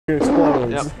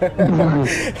explodes. Yep.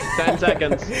 10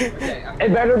 seconds.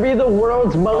 It better be the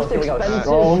world's most expensive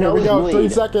Oh, here we go. 3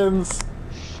 nosebleed. seconds.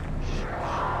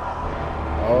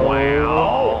 Oh.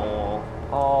 Wow.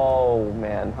 Oh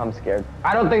man, I'm scared.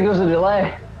 I don't think there's a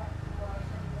delay.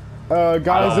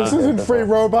 Guys, this isn't free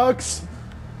Robux.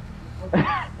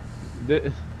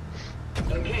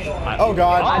 Oh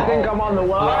God. I think I'm on the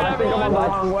I think I'm on the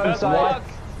wrong website.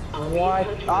 What?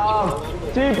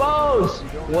 T-Pose!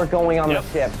 We're going on the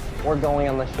ship. We're going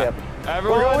on the ship.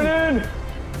 Everyone, We're going in!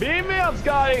 beam me up,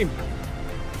 Scotty! Wait,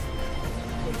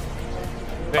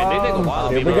 they take a while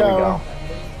to Here beam we up. go.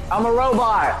 I'm a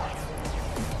robot.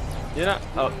 You're not.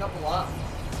 Oh.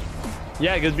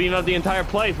 Yeah, because beam up the entire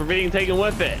place. We're being taken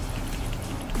with it.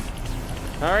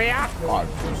 Hurry up!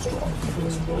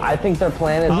 I think their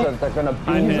plan is that they're gonna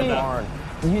beam the barn.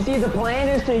 You see, the plan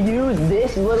is to use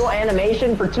this little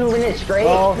animation for 2 minutes straight.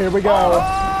 Oh, here we go.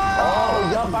 Oh,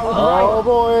 yup, I was Oh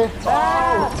boy.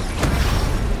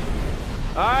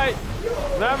 Alright,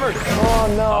 never. Oh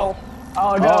no.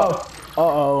 Oh no.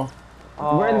 Uh-oh.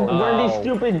 We're these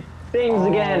stupid things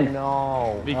again.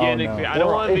 No. Begin. Oh, no. I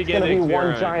don't want to begin It's gonna be one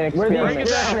experiment. giant Bring it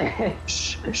experiment. down.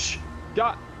 Shh, shh.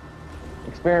 Got.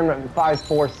 Experiment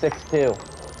 5462.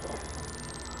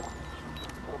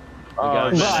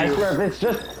 got Bro, I swear,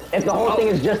 if the whole thing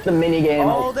is just the mini game.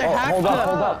 Oh, they hacked hold it.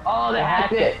 up. Oh, they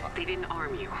hacked it. They didn't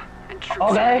arm you, and troops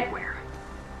Okay. everywhere.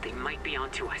 They might be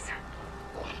onto us.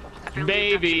 I found the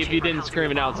Baby, abduction if you chamber didn't housing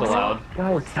scream it the out so bombs.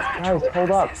 loud. Guys,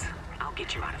 hold up. I'll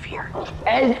get you out of here.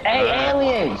 Hey,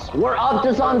 aliens, we're up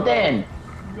to something.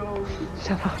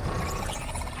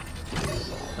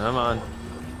 Come on.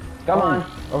 Come on.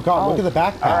 Oh God, look at the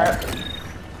backpack.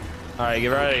 Alright, get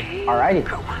ready. Alrighty.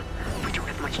 Go. We don't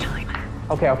have much time.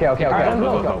 Okay. Go.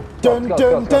 Dun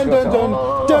dun dun dun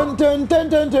dun dun dun dun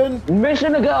dun dun.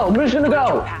 Mission to go. Mission to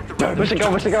go. Mission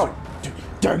to go.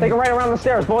 Take it right around the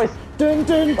stairs, boys. Dun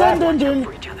dun dun dun dun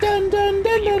dun dun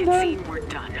dun dun. We're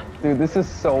done. Dude, this is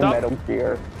so Stop. Metal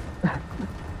Gear.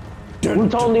 We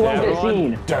totally won't get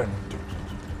seen. Dun.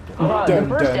 Bro, the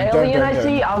first alien I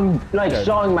see, I'm like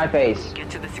showing my face. Get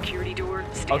to the security door.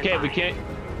 Stand Okay, by.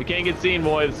 we can't get seen,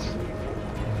 boys.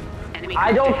 Enemy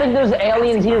I don't think there's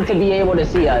aliens here to be able to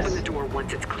see Open us. the door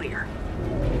once it's clear.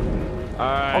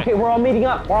 Alright. Okay, we're all meeting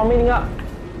up.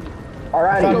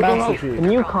 Alrighty. Found Master Chief.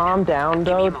 Can you calm down,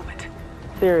 Give me a though? moment.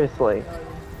 Seriously.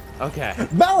 Okay.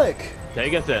 Malik.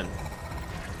 Take us in.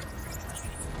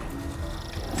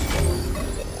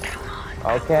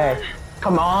 Okay.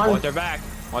 Come on. Watch our back.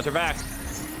 Watch our back.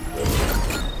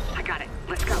 I got it.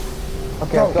 Let's go.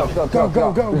 Okay, Go go. go go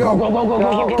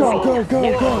go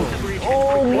go.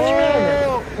 Oh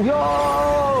man!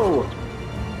 Yo!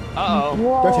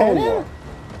 Uh-oh. D'Artagnan?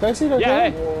 Did I see Yeah,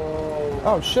 D'Artagnan? hey.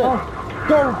 Oh shit.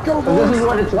 Go This is boys.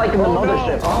 what it's like in the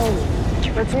mothership. Oh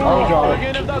We're God.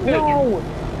 getting abducted. No!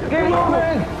 Get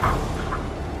moving!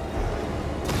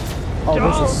 Oh,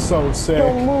 this is so sick.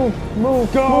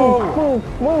 Move! Go.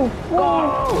 Go!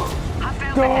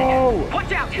 Hostiles Go. ahead.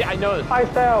 Watch out. Yeah, I know this. I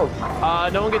fell.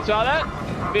 No one gets shot at?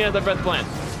 Being at the best plan.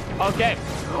 Okay.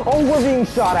 Oh, we're being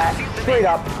shot at. Straight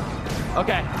up.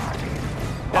 Okay.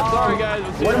 Yeah, sorry guys.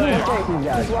 We'll see What you are we later. taking,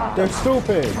 guys? They're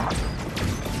stupid.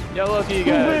 Yeah, look at you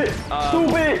guys.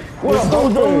 Stupid! What up,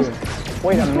 bozos?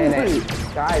 Wait a minute.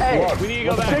 Guys, look. We need to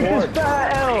go back. Take this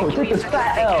fat L! Take this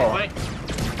fat L! Wait.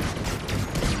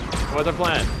 What's our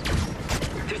plan?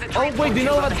 There's a Oh, giant wait, do you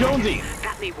know about above the Jonesy? house.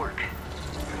 That may work.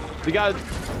 We got.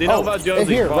 They know about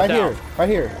Jonesy. Here, Watch right out.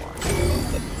 here.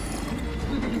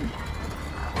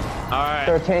 Alright.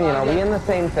 D'Artagnan, are we in the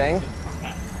same thing?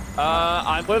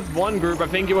 I'm with one group. I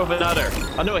think you're with another.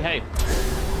 Oh, no, hey.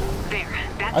 There.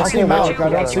 That's I see right. Malik. I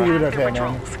don't Two see you, active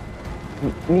D'Artagnan. patrols.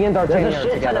 Me and D'Artagnan are together. There's a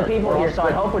shit ton of people here, so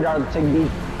I hope we are to be...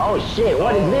 Oh shit,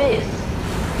 what is this?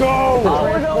 Go.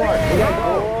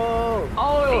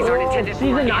 These aren't intended for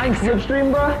Season 9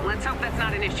 slipstream, bro? Let's hope that's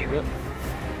not an issue.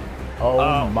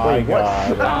 Oh my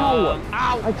God. Ow!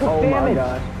 Ow! I took damage.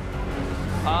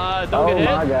 Don't get hit.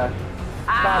 Oh my god.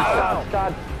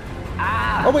 Ow!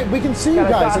 Ah! Oh wait, we can see you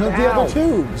guys in the other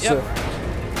tubes. Yep.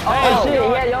 Oh shit,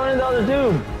 yeah, y'all in the other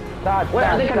tube. Wait,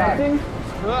 are they connecting?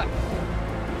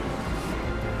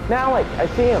 Malik, I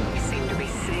see him. You seem to be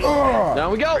safe.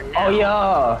 Down we go. Oh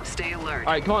yeah. Stay alert.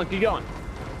 Alright, come on, keep going.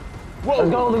 Let's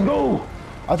go.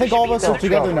 I think all of us are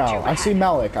together now. I see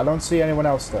Malik. I don't see anyone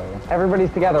else though.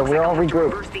 Everybody's together. We're all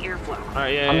regrouped. Reverse the airflow.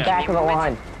 Alright, yeah, I'm yeah. back in the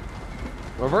line.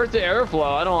 Reverse the airflow.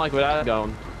 I don't like where that's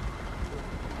going.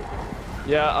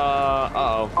 Yeah,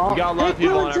 uh-oh. We got a lot of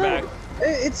people on our back.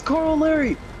 It's Carl and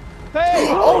Larry. Hey!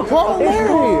 Oh, Carl and It's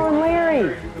Carl and Larry!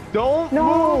 Larry. Don't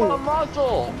No. move a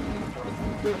muscle!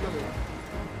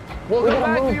 We'll We come gotta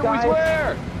back to move, you, guys. we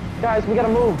swear! Guys, we gotta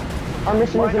move. Our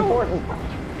mission is important. We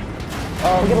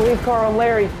gotta leave Carl and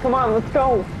Larry. Come on, let's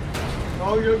go.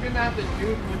 Oh, you're gonna have to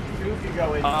shoot when you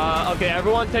go in. Okay,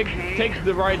 everyone take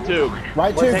the right tube.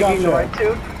 Right tube, gotcha. Right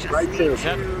tube? Right tube.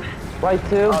 Yep. Right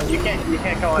too. Oh, you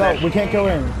can't go in. No, we can't go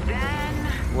in.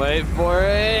 Wait for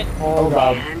it. Hold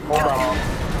on. Hold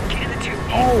on. Get in the tube.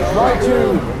 Right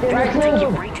tube. Right Take you too.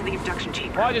 right to the abduction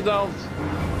chamber. Watch yourselves.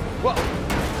 Whoa.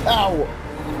 Ow.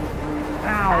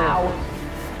 Ow.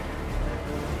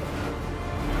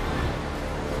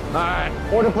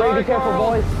 Alright. Order play, be careful,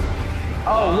 Carl. boys.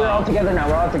 Oh, we're all together now.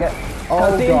 We're all together. Oh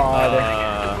Cutscene? The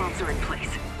god. bombs are in place.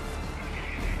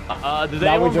 Does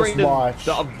Now we anyone just bring watched.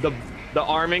 the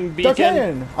arming beacon?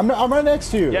 D'Artagnan, I'm right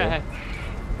next to you. Yeah.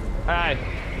 Alright.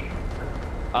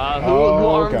 Who Oh,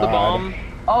 armed the God. bomb?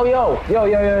 Oh, yo.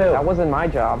 That wasn't my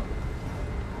job.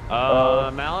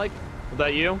 Malik? Was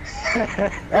that you?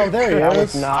 Oh, there he That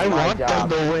was is. not my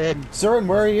job. Surin,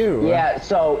 where are you? Yeah,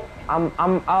 so I'm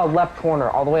left corner,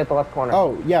 all the way at the left corner.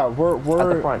 Oh, yeah, At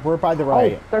the front. we're by the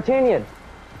right. Oh, D'Artagnan.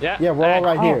 Yeah. Yeah, we're all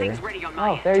right here. Things ready on my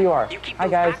Oh, end. there you are. You keep Hi,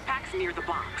 those guys. backpacks near the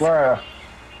bombs. Where?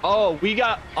 Oh, we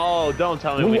got. Oh, don't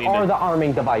tell me we We need are to. the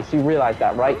arming device. You realize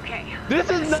that, right? Okay. This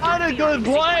is not a good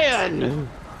plan.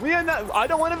 We are not. I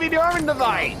don't want to be the arming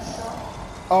device.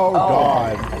 Oh,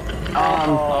 god.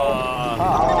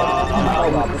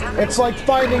 Hold up. It's like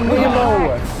finding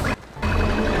Nemo.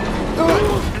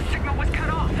 The signal was cut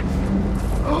off.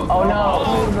 Oh no.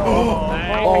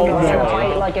 Hey, Oh, You're no.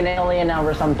 fight like an alien now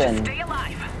or something. Stay alive.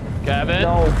 Kevin.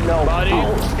 No, Buddy.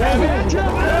 Oh,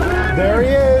 Kevin. There he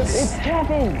is. it's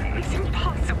Kevin. It's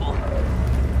impossible.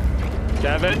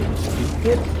 Kevin.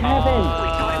 It's Kevin.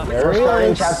 There We're he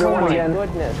starting is. chapter 1 Oh my again.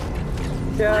 Goodness.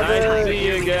 Nice to see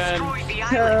you again. Destroyed the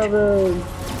island.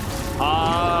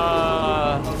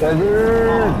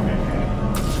 Kevin.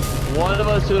 One of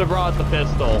us should have brought the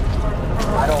pistol.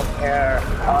 I don't care.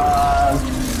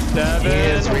 Kevin.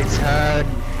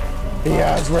 He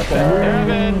has returned.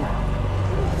 Kevin.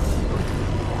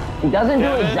 He doesn't do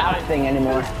Kevin, a zap thing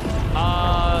anymore.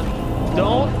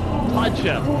 Don't touch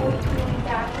him.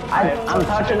 I'm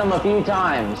touching him a few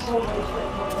times.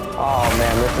 Oh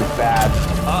man, this is bad.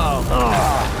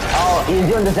 Oh, he's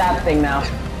doing the zap thing now.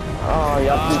 Oh,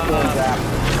 yep, he's doing zap.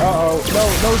 Uh-oh.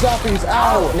 No zappies.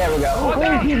 Ow. There we go.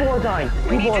 Oh, people are dying.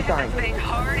 People are dying. Thing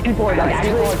hard. People are dying.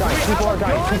 People are dying. People are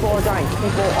dying. People are dying.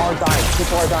 People are dying.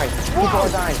 People are dying. People are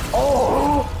dying.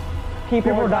 Oh!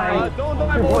 People are dying. Don't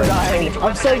die, People are boys. dying.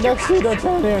 I'm staying next to you,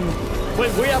 D'Artagnan.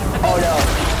 Wait, we have. Oh no.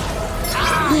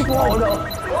 Oh no.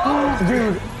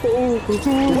 Dude. Weapon,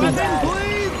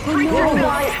 please. We're all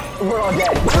dying. We're all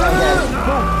dead. We're all dead.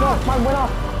 No, mine went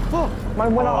off.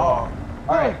 Mine went off.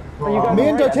 Alright. Are you guys Me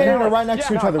and alright? D'Artagnan are right next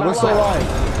to each other. We're still alive.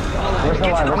 We're still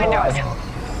alive. We're still alive.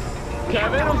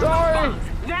 Kevin, I'm sorry.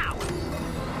 Now.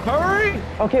 Hurry.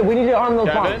 Okay, we need to arm those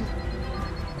Kevin.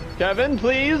 bombs. Kevin,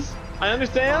 please. I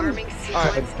understand. Arming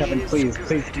Alright, sequence Kevin, is please, good.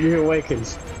 please, you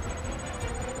awakens.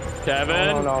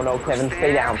 Kevin. No, Kevin,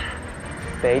 stay down.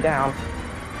 Stay down.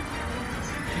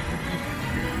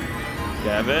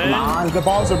 Kevin. Come on. The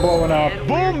bombs are blowing up.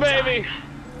 Boom, baby.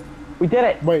 We did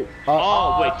it. Wait.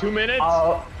 Oh, wait, 2 minutes?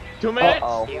 Oh. 2 minutes?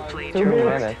 Uh-oh. You played 2 your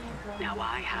part. minutes. Now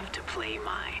I have to play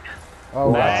mine.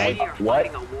 Oh, Hey. God. We are What?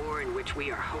 fighting a war in which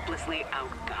we are hopelessly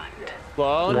outgunned.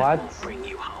 Sloan. What? Bring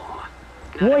you home.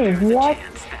 Wait, Not if there's a what?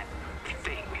 chance that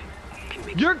thing can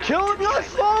make You're you killing us, back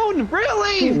Sloan? He's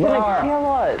Really? gonna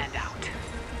kill us. and out.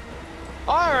 Wait,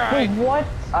 Alright. what?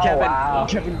 Oh, Kevin, wow.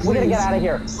 Kevin, We gotta please. get out of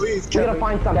here. Please, We gotta Kevin.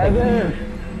 find something.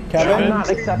 I'm Kevin? not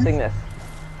accepting this.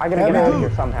 I gotta get out of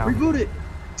here somehow. Reboot it.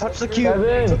 Touch the cube.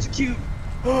 Kevin. Touch the cube.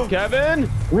 Kevin?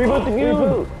 Reboot the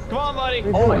cube. Come on, buddy.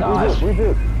 Oh my gosh.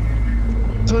 Reboot.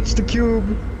 Touch the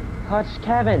cube. Touch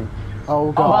Kevin.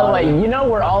 Oh, God. Oh, by the way, you know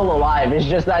we're all alive. It's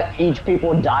just that each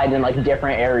people died in like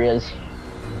different areas.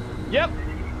 Yep.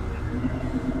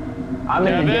 I'm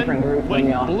in a Kevin. different group Wait,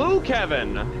 than y'all. blue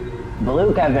Kevin.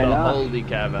 Blue Kevin, The huh? holy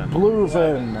Kevin.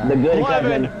 Bluevin. The good Blevin.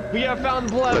 Kevin. We have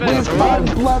found We've Blevin. found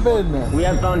Blevin. We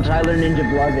have found Tyler Ninja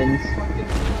Blevins.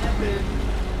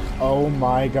 Oh,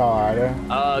 my God.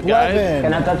 Guys.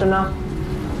 Can I Blevin. touch him now?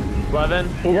 Blevin.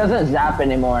 He doesn't zap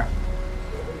anymore.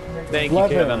 Thank you, Blevin.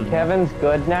 Kevin. Kevin's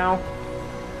good now.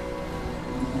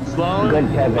 Sloan.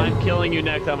 Good Kevin. I'm killing you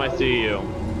next time I see you.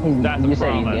 That's You a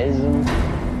say he promise. is?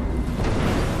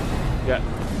 Yeah.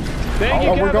 Thank you,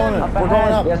 Oh, Kevin. we're going Up up. We're ahead.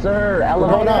 going up. Yes, sir.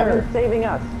 going up. Elevator saving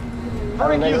us. Thank you,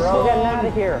 Elevator, we're getting out Sloan.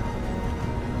 of here.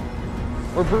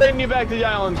 We're bringing you back to the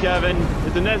island, Kevin.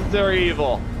 It's a necessary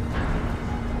evil.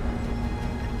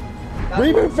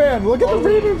 Reboot fan. Look at the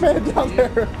reboot fan down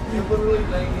there. You're literally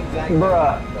laying exactly.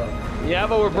 Bruh. Yeah,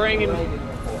 but we're bringing.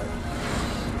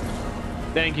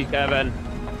 Thank you, Kevin.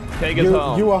 Take us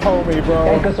home. You a homie, bro.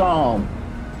 Take us home.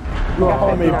 You a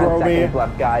homie, 59 bro, seconds me.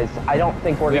 left, guys. I don't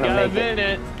think we're gonna make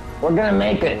it. We're gonna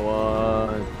make it.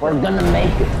 What? We're gonna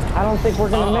make it. I don't think we're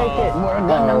gonna make it. We're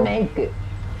gonna make it.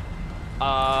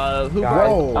 Who Guys,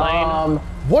 brought the plane?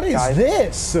 What is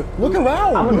this? Look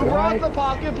around. Who brought the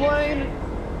pocket plane?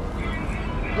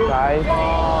 Guys,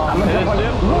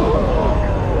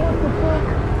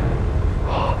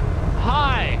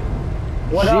 Hi.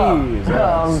 what up?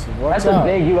 Jesus, what's That's up? a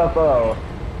big UFO.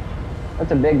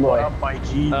 That's a big boy.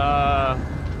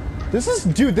 This is,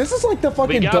 dude, this is like the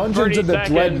fucking got dungeons 30 of the seconds.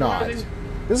 Dreadnought.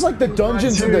 This is like the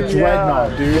dungeons of the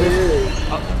Dreadnought, dude.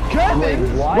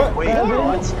 Kevin! What? Wait,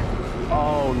 what?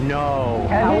 Oh no.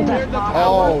 Kevin?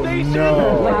 Oh,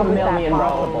 no. Like a million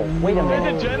dollars. Wait a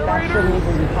minute. Is it That generator? shouldn't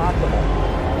even be possible.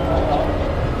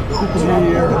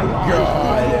 Dear God.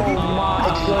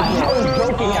 I was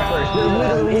joking at first. There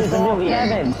literally is a million.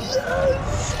 Kevin!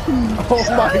 Oh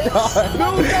my God.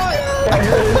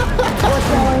 What's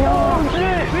going on?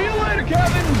 See you later,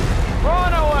 Kevin.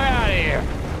 Run away out of here.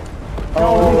 Oh,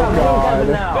 we got blue Kevin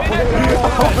now.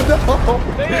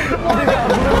 They have the We got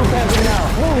blue Kevin now.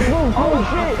 Move, oh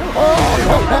shit!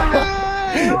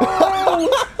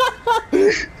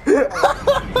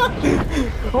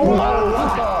 Oh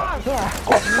my God!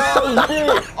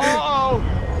 Uh-oh.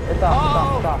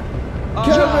 Stop.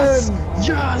 Kevin!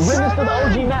 Yes! Bring us to the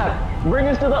OG map. Bring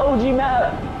us to the OG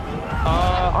map.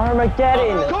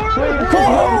 Armageddon.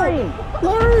 Larry!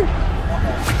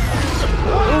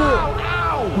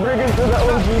 Bring us to the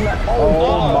OG map.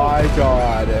 Oh my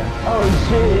God. Oh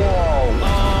shit.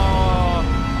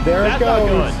 There it That's not good.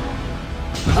 goes.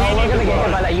 Oh, we're gonna get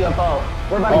hit by that UFO.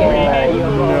 We're about to get hit by that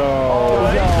UFO. No.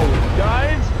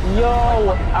 Guys, Yo,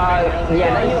 yeah,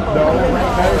 that UFO.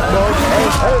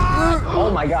 Oh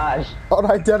my gosh.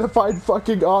 Unidentified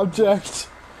fucking object.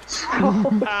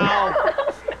 ow.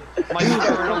 My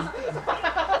sternum.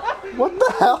 What the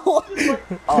hell?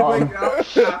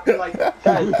 Like,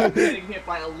 getting hit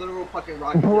by a literal fucking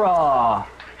rocket. Bruh.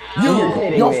 You're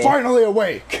kidding You're me. finally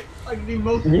awake. Like the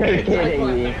most. You're kidding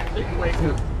me.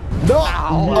 No.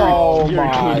 Oh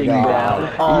my God.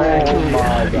 Oh my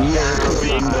God.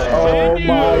 Oh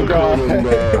my God.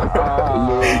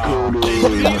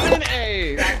 Season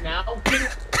 8. Now?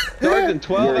 Starts in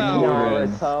 12 hours.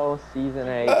 Naruto season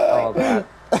 8. Oh god.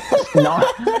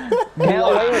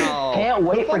 Can't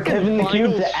wait for Kevin the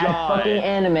Cube to add fucking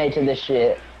anime to this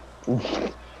shit.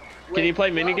 Can you play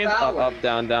minigames? Up, up,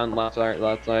 down, down, left, right,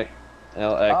 left, right.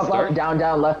 LX. Up, Start. up, down,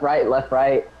 down, left, right, LX,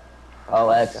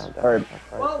 or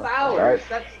 12 hours?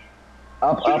 That's.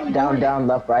 up, up, down, down,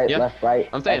 left, right, Yep. left, right.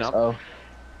 I'm staying up. XO.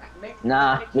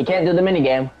 Nah, we can't do the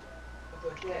minigame.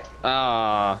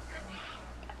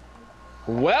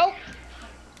 Well,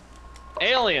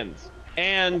 aliens.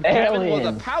 And Kevin was a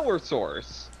Aliens. power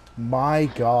source. My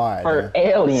God. For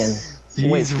aliens.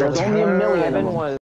 Wait, there's only a million of them.